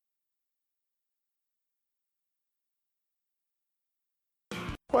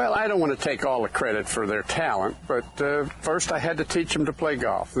Well, I don't want to take all the credit for their talent, but first I had to teach them to play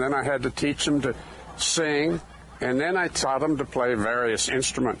golf. Then I had to teach them to sing, and then I taught them to play various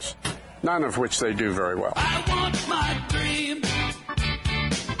instruments, none of which they do very well. I want my dream.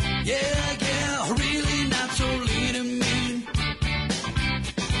 Yeah, really not so lean and mean.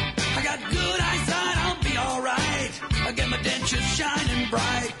 I got good eyesight, I'll be all right. I get my dentures shining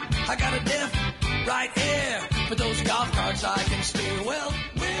bright. I got a deaf right ear. For those golf carts I can steer well.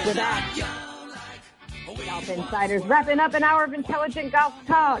 With that, Golf Insiders wrapping up an hour of intelligent golf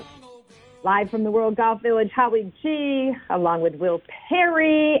talk. Live from the World Golf Village, Howie G, along with Will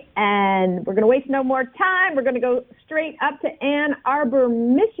Perry. And we're going to waste no more time. We're going to go straight up to Ann Arbor,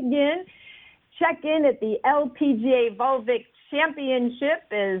 Michigan. Check in at the LPGA Volvik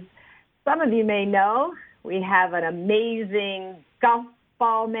Championship. As some of you may know, we have an amazing golf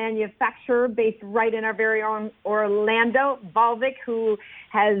ball manufacturer based right in our very own Orlando, Volvik, who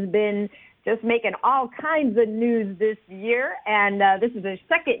has been just making all kinds of news this year. And this is their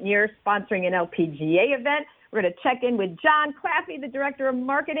second year sponsoring an LPGA event. We're going to check in with John Claffey, the Director of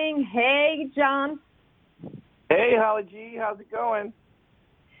Marketing. Hey, John. Hey, Holly G. How's it going?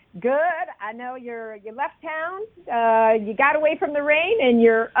 Good. I know you left town. You got away from the rain, and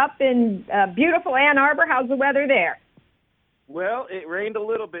you're up in beautiful Ann Arbor. How's the weather there? Well, it rained a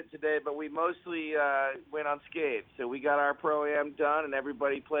little bit today, but we mostly went unscathed. So we got our Pro-Am done, and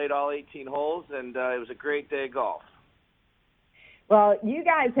everybody played all 18 holes, and it was a great day of golf. Well, you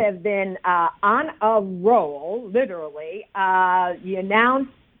guys have been on a roll, literally. You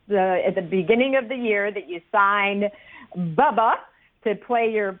announced at the beginning of the year that you signed Bubba to play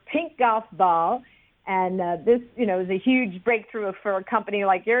your pink golf ball. And this, is a huge breakthrough for a company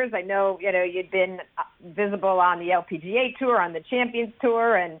like yours. I know, you'd been visible on the LPGA Tour, on the Champions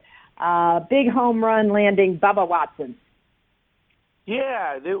Tour, and big home run landing Bubba Watson.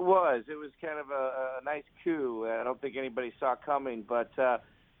 Yeah, it was. It was kind of a nice coup. I don't think anybody saw coming. But,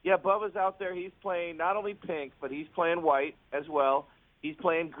 yeah, Bubba's out there. He's playing not only pink, but he's playing white as well. He's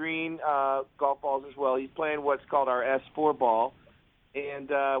playing green golf balls as well. He's playing what's called our S4 ball.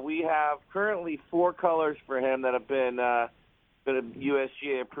 And we have currently 4 colors for him that have been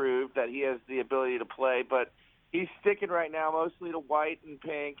USGA approved that he has the ability to play. But he's sticking right now mostly to white and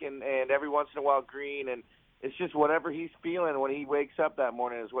pink and every once in a while green. And it's just whatever he's feeling when he wakes up that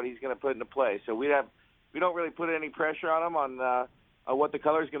morning is what he's going to put into play. So we don't really put any pressure on him on what the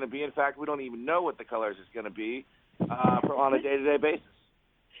color is going to be. In fact, we don't even know what the colors is going to be on a day-to-day basis.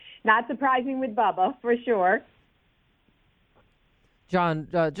 Not surprising with Bubba, for sure. John,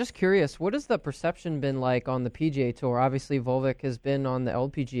 just curious, what has the perception been like on the PGA Tour? Obviously, Volvik has been on the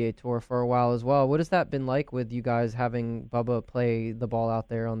LPGA Tour for a while as well. What has that been like with you guys having Bubba play the ball out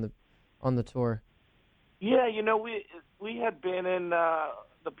there on the tour? Yeah, we had been in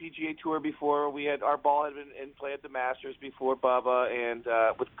the PGA Tour before. Our ball had been in play at the Masters before Bubba and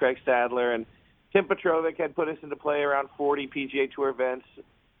with Craig Stadler, and Tim Petrovic had put us into play around 40 PGA Tour events.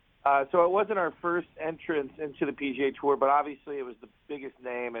 So it wasn't our first entrance into the PGA Tour, but obviously it was the biggest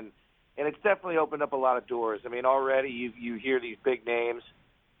name, and it's definitely opened up a lot of doors. I mean, already you hear these big names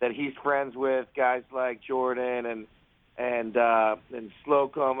that he's friends with, guys like Jordan and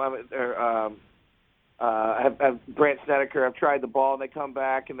Slocum, Brant Snedeker. I've tried the ball, and they come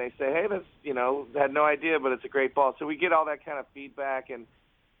back and they say, "Hey, that's had no idea, but it's a great ball." So we get all that kind of feedback, and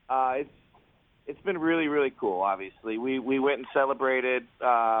it's been really, really cool, obviously. We went and celebrated.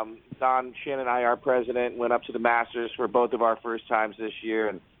 Don Shin and I, our president, went up to the Masters for both of our first times this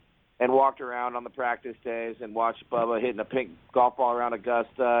year and walked around on the practice days and watched Bubba hitting a pink golf ball around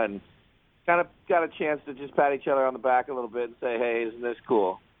Augusta and kind of got a chance to just pat each other on the back a little bit and say, hey, isn't this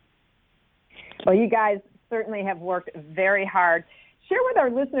cool? Well, you guys certainly have worked very hard. Share with our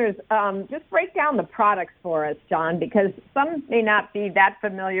listeners, just break down the products for us, John, because some may not be that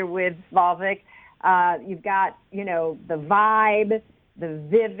familiar with Volvik. You've got, the Vibe, the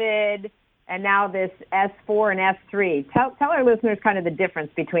Vivid, and now this S4 and S3. Tell our listeners kind of the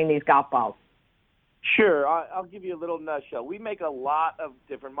difference between these golf balls. Sure. I'll give you a little nutshell. We make a lot of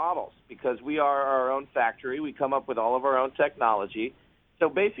different models because we are our own factory. We come up with all of our own technology. So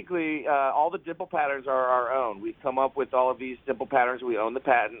basically, all the dimple patterns are our own. We've come up with all of these dimple patterns. We own the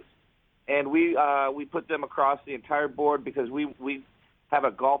patents. And we put them across the entire board because we have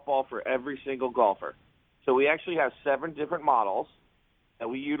a golf ball for every single golfer. So we actually have 7 different models that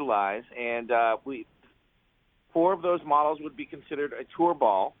we utilize. And 4 of those models would be considered a tour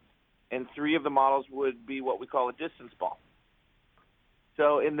ball, and 3 of the models would be what we call a distance ball.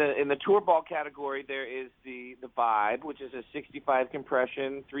 So in the tour ball category, there is the Vibe, which is a 65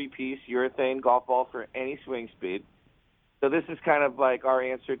 compression, 3-piece urethane golf ball for any swing speed. So this is kind of like our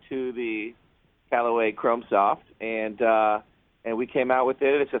answer to the Callaway Chrome Soft, and we came out with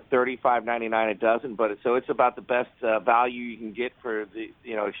it. It's a $35.99 a dozen, but it's about the best value you can get for the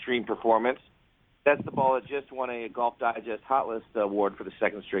extreme performance. That's the ball that just won a Golf Digest Hot List award for the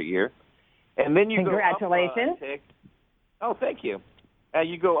second straight year. And then you Congratulations. go up a tick. Oh, thank you.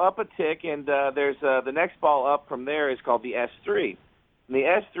 You go up a tick, and there's the next ball up from there is called the S3. And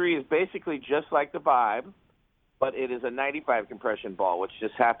the S3 is basically just like the Vibe, but it is a 95 compression ball, which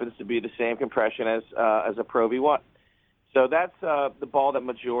just happens to be the same compression as a Pro V1. So that's the ball that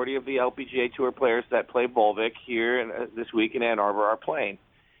majority of the LPGA Tour players that play Volvik here this week in Ann Arbor are playing.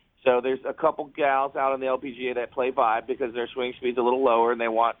 So there's a couple gals out on the LPGA that play Vibe because their swing speed's a little lower and they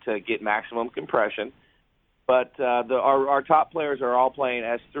want to get maximum compression. But our top players are all playing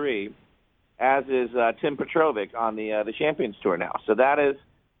S3, as is Tim Petrovic on the Champions Tour now. So that is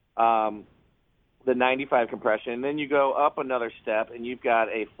the 95 compression. And then you go up another step, and you've got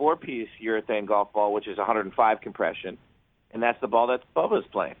a 4-piece urethane golf ball, which is 105 compression, and that's the ball that Bubba's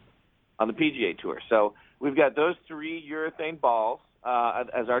playing on the PGA Tour. So we've got those 3 urethane balls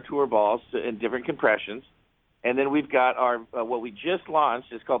as our tour balls in different compressions. And then we've got our what we just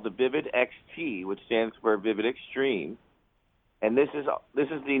launched is called the Vivid XT, which stands for Vivid Extreme. And this is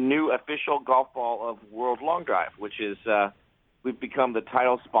the new official golf ball of World Long Drive, which is we've become the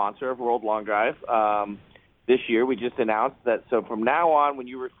title sponsor of World Long Drive. This year we just announced that. So from now on, when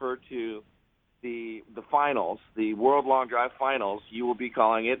you refer to the finals, the World Long Drive finals, you will be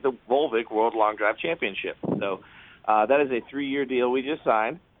calling it the Volvik World Long Drive Championship. So that is a 3-year deal we just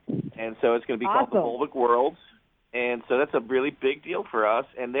signed. And so it's going to be called the Volvik Worlds. And so that's a really big deal for us.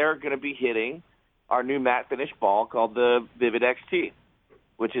 And they're going to be hitting our new matte finish ball called the Vivid XT,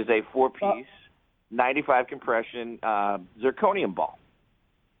 which is a 4-piece, 95 compression zirconium ball.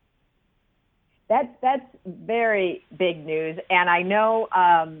 That's very big news. And I know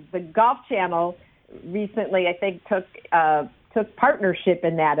the Golf Channel recently, I think, took partnership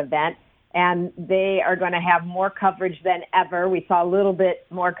in that event. And they are going to have more coverage than ever. We saw a little bit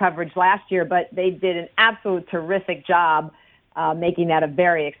more coverage last year, but they did an absolute terrific job making that a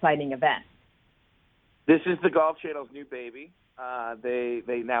very exciting event. This is the Golf Channel's new baby.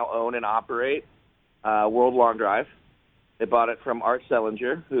 They now own and operate World Long Drive. They bought it from Art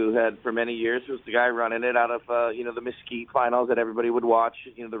Sellinger, who had for many years was the guy running it out of the Mesquite finals that everybody would watch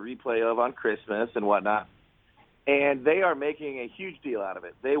the replay of on Christmas and whatnot. And they are making a huge deal out of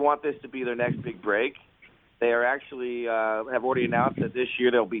it. They want this to be their next big break. They are actually have already announced that this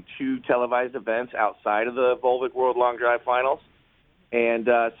year there will be 2 televised events outside of the Volvik World Long Drive Finals. And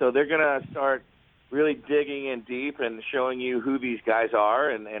so they're going to start really digging in deep and showing you who these guys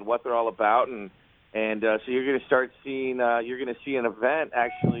are and what they're all about. And so you're going to start seeing you're going to see an event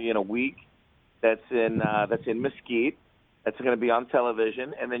actually in a week that's in Mesquite. That's going to be on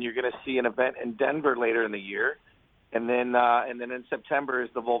television, and then you're going to see an event in Denver later in the year. And then in September is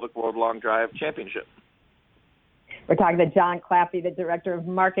the Volvik World Long Drive Championship. We're talking to John Claffey, the Director of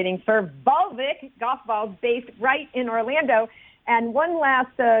Marketing for Volvik Golf Balls, based right in Orlando. And one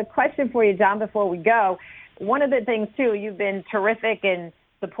last question for you, John, before we go. One of the things, too, you've been terrific in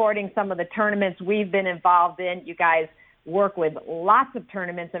supporting some of the tournaments we've been involved in. You guys work with lots of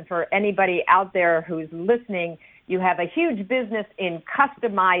tournaments. And for anybody out there who's listening, you have a huge business in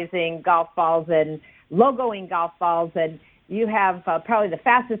customizing golf balls and logoing golf balls, and you have probably the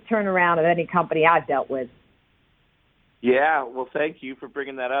fastest turnaround of any company I've dealt with. Yeah, well, thank you for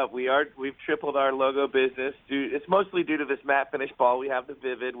bringing that up. We've tripled our logo business. It's mostly due to this matte finish ball. We have the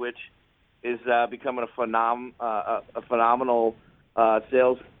Vivid, which is becoming a phenomenal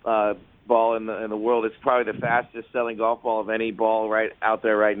sales ball in the world. It's probably the fastest selling golf ball of any ball right out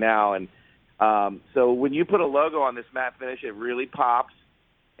there right now. And so when you put a logo on this matte finish, it really pops.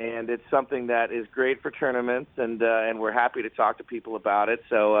 And it's something that is great for tournaments, and we're happy to talk to people about it.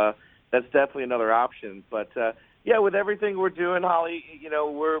 So that's definitely another option. But yeah, with everything we're doing, Holly,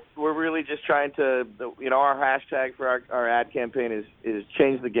 we're really just trying to, our hashtag for our ad campaign is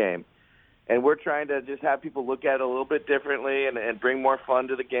change the game, and we're trying to just have people look at it a little bit differently and bring more fun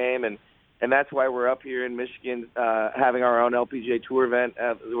to the game, and that's why we're up here in Michigan having our own LPGA Tour event.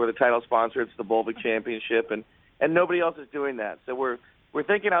 We're the title sponsor. It's the Volvik Championship, and nobody else is doing that. So we're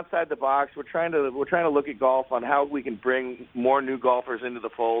thinking outside the box. We're trying to look at golf on how we can bring more new golfers into the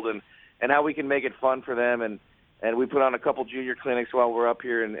fold and how we can make it fun for them. And we put on a couple junior clinics while we're up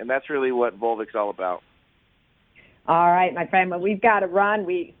here, and that's really what Volvik's all about. All right, my friend. Well, we've got to run.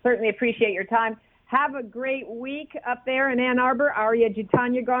 We certainly appreciate your time. Have a great week up there in Ann Arbor. Arya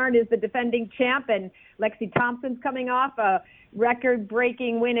Jutanyagarn is the defending champ, and Lexi Thompson's coming off a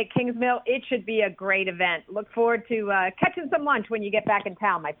record-breaking win at Kingsmill. It should be a great event. Look forward to catching some lunch when you get back in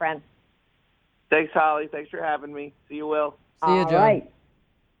town, my friend. Thanks, Holly. Thanks for having me. See you, Will. See you, John. All right.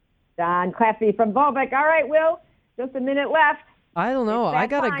 John Claffey from Volvik. All right, Will, just a minute left. I don't know. I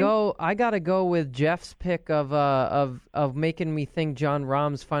gotta time. go. I gotta go with Jeff's pick of making me think John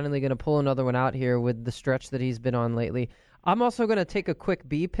Rahm's finally gonna pull another one out here with the stretch that he's been on lately. I'm also gonna take a quick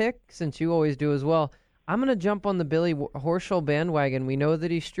B pick since you always do as well. I'm gonna jump on the Billy Horschel bandwagon. We know that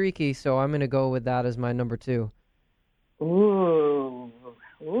he's streaky, so I'm gonna go with that as my number 2. Ooh,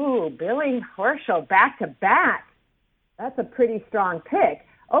 Billy Horschel back to back. That's a pretty strong pick.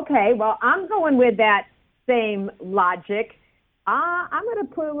 Okay, well, I'm going with that same logic. I'm going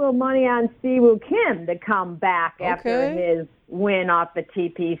to put a little money on Siwoo Kim to come back after his win off the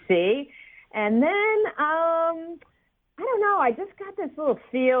TPC. And then, I don't know, I just got this little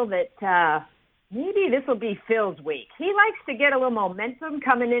feel that maybe this will be Phil's week. He likes to get a little momentum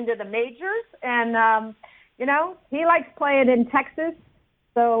coming into the majors, and, he likes playing in Texas.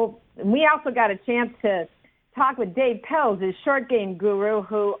 So we also got a chance to talk with Dave Pells, his short game guru,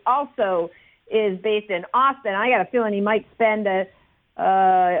 who also is based in Austin. I got a feeling he might spend a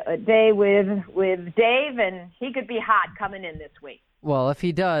day with Dave, and he could be hot coming in this week. Well, if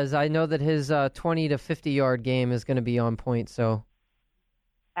he does, I know that his 20 to 50-yard game is going to be on point. So,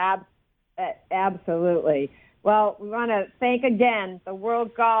 absolutely. Well, we want to thank again the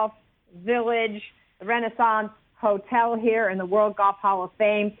World Golf Village, the Renaissance Hotel here in the World Golf Hall of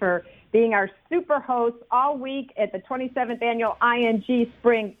Fame for being our super host all week at the 27th Annual ING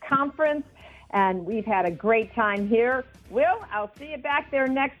Spring Conference. And we've had a great time here. Will, I'll see you back there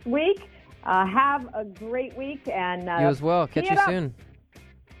next week. Have a great week. And you as well. Catch you soon.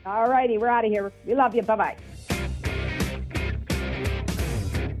 All righty. We're out of here. We love you. Bye-bye.